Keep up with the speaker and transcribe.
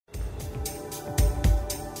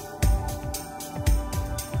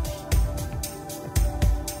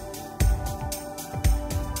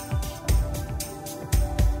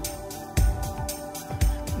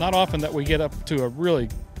not often that we get up to a really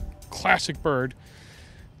classic bird,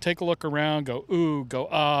 take a look around, go ooh, go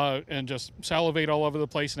ah, and just salivate all over the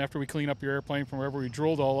place. And after we clean up your airplane from wherever we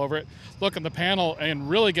drooled all over it, look in the panel and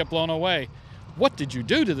really get blown away. What did you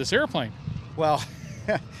do to this airplane? Well,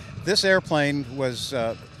 this airplane was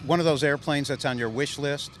one of those airplanes that's on your wish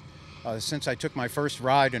list. Since I took my first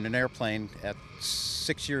ride in an airplane at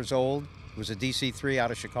 6 years old, it was a DC-3 out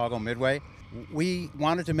of Chicago Midway. We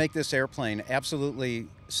wanted to make this airplane absolutely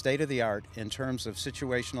state-of-the-art in terms of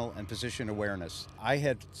situational and position awareness. I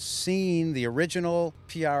had seen the original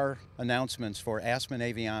PR announcements for Aspen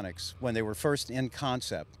Avionics when they were first in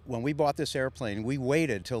concept. When we bought this airplane, we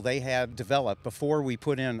waited till they had developed before we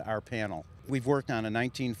put in our panel. We've worked on a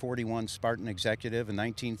 1941 Spartan Executive, a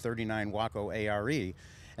 1939 Waco ARE,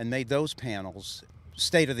 and made those panels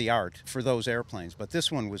state-of-the-art for those airplanes. But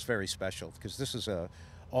this one was very special because this is a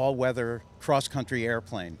all-weather cross-country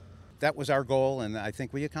airplane. That was our goal, and I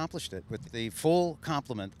think we accomplished it with the full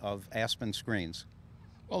complement of Aspen screens.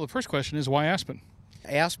 Well, the first question is, why Aspen?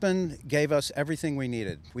 Aspen gave us everything we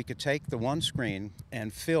needed. We could take the one screen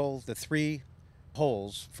and fill the 3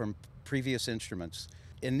 holes from previous instruments.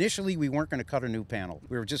 Initially, we weren't going to cut a new panel.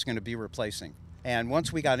 We were just going to be replacing. And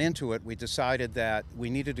once we got into it, we decided that we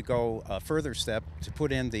needed to go a further step to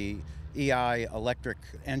put in the EI electric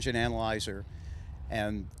engine analyzer.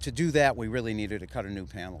 And to do that, we really needed to cut a new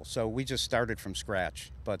panel. So we just started from scratch.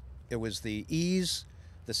 But it was the ease,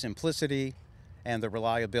 the simplicity, and the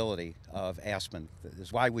reliability of Aspen. That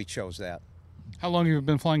is why we chose that. How long have you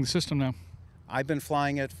been flying the system now? I've been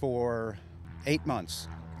flying it for 8 months.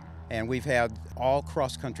 And we've had all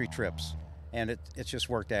cross-country trips. And it's just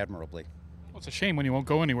worked admirably. Well, it's a shame when you won't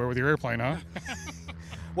go anywhere with your airplane, huh?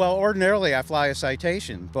 Well, ordinarily I fly a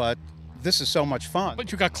Citation, but this is so much fun.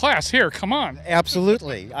 But you got class here, come on.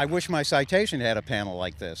 Absolutely. I wish my Citation had a panel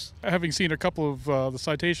like this. Having seen a couple of the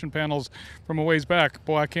Citation panels from a ways back,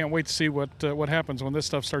 boy, I can't wait to see what happens when this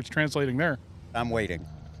stuff starts translating there. I'm waiting.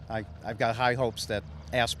 I've got high hopes that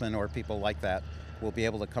Aspen or people like that will be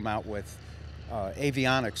able to come out with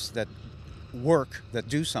avionics that work, that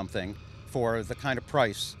do something for the kind of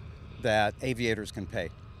price that aviators can pay.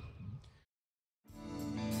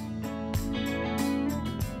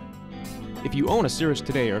 If you own a Cirrus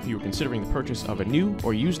today, or if you are considering the purchase of a new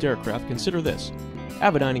or used aircraft, consider this.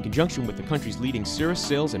 Avidyne, in conjunction with the country's leading Cirrus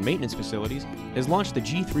sales and maintenance facilities, has launched the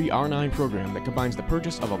G3R9 program that combines the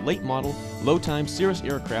purchase of a late-model, low-time Cirrus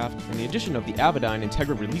aircraft and the addition of the Avidyne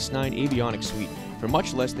Integra Release 9 Avionics Suite for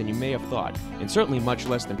much less than you may have thought, and certainly much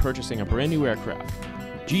less than purchasing a brand new aircraft.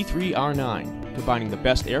 G3R9, combining the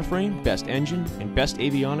best airframe, best engine, and best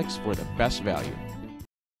avionics for the best value.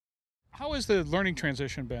 How has the learning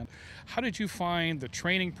transition been? How did you find the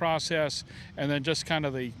training process and then just kind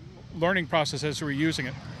of the learning process as you were using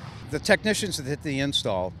it? The technicians that did the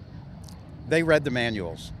install, they read the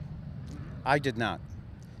manuals. I did not.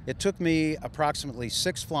 It took me approximately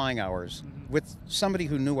 6 flying hours with somebody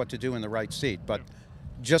who knew what to do in the right seat, but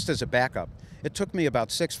just as a backup. It took me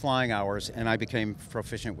about 6 flying hours and I became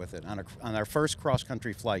proficient with it on our first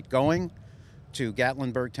cross-country flight, going to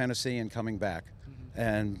Gatlinburg, Tennessee and coming back.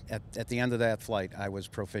 And at the end of that flight, I was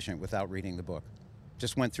proficient without reading the book.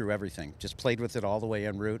 Just went through everything, just played with it all the way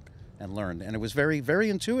en route and learned. And it was very, very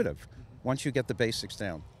intuitive once you get the basics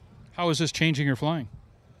down. How is this changing your flying?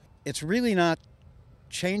 It's really not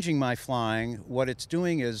changing my flying. What it's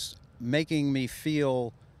doing is making me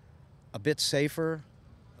feel a bit safer,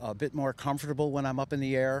 a bit more comfortable when I'm up in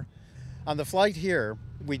the air. On the flight here,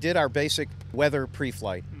 we did our basic weather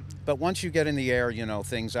pre-flight. But once you get in the air, you know,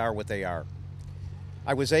 things are what they are.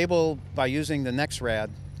 I was able, by using the NexRad,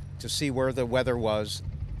 to see where the weather was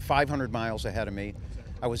 500 miles ahead of me.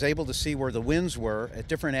 I was able to see where the winds were at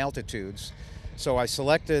different altitudes. So I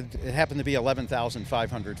selected, it happened to be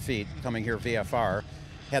 11,500 feet coming here VFR,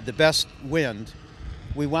 had the best wind.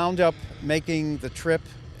 We wound up making the trip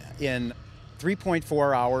in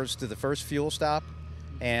 3.4 hours to the first fuel stop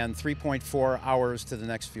and 3.4 hours to the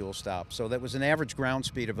next fuel stop. So that was an average ground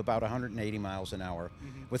speed of about 180 miles an hour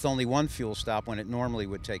with only 1 fuel stop when it normally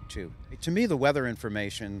would take 2. To me, the weather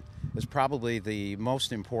information is probably the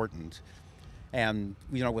most important. And,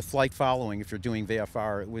 you know, with flight following, if you're doing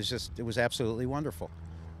VFR, it was absolutely wonderful.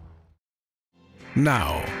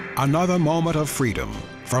 Now, another moment of freedom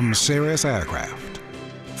from Cirrus Aircraft.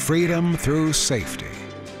 Freedom through safety.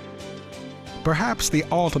 Perhaps the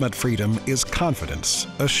ultimate freedom is confidence,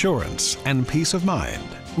 assurance, and peace of mind.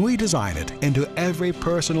 We design it into every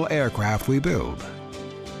personal aircraft we build.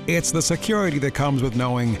 It's the security that comes with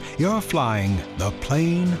knowing you're flying the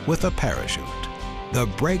plane with a parachute. The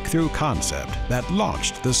breakthrough concept that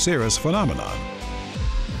launched the Cirrus phenomenon.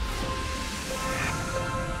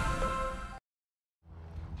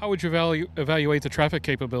 would you evaluate the traffic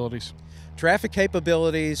capabilities? Traffic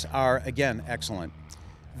capabilities are, again, excellent.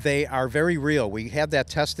 They are very real. We had that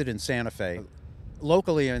tested in Santa Fe.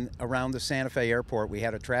 Locally and around the Santa Fe airport, we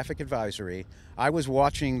had a traffic advisory. I was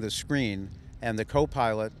watching the screen, and the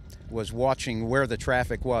co-pilot was watching where the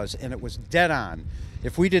traffic was, and it was dead on.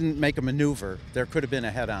 If we didn't make a maneuver, there could have been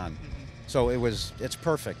a head-on. So it's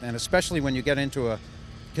perfect, and especially when you get into a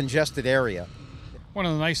congested area. One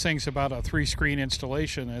of the nice things about a 3-screen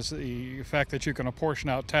installation is the fact that you can apportion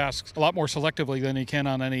out tasks a lot more selectively than you can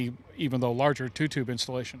on any, even though larger 2-tube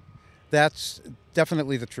installation. That's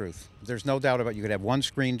definitely the truth. There's no doubt about it. You could have one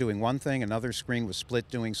screen doing one thing, another screen was split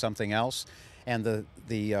doing something else, and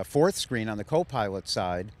the fourth screen on the co-pilot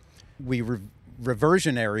side, we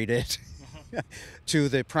reversionaried it to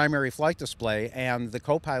the primary flight display, and the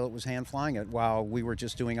co-pilot was hand flying it while we were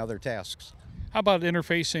just doing other tasks. How about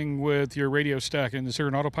interfacing with your radio stack? And is there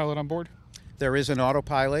an autopilot on board? There is an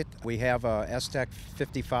autopilot. We have a STEC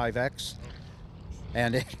 55X,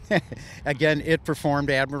 and again, it performed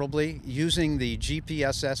admirably. Using the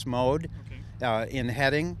GPSS mode in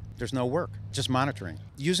heading, there's no work, just monitoring.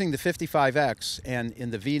 Using the 55X and in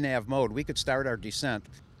the VNAV mode, we could start our descent.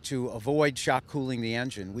 To avoid shock cooling the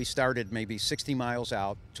engine, we started maybe 60 miles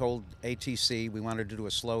out, told ATC we wanted to do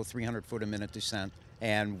a slow 300 foot a minute descent,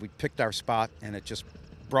 and we picked our spot, and it just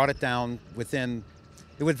brought it down within,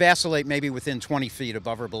 it would vacillate maybe within 20 feet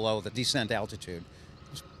above or below the descent altitude.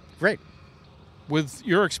 It's great. With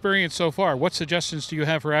your experience so far, what suggestions do you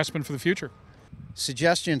have for Aspen for the future?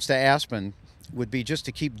 Suggestions to Aspen would be just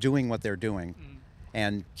to keep doing what they're doing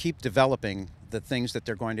and keep developing the things that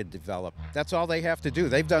they're going to develop. That's all they have to do.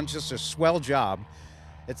 They've done just a swell job.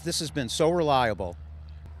 This has been so reliable.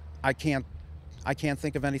 I can't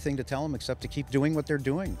think of anything to tell them except to keep doing what they're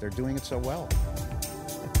doing. They're doing it so well.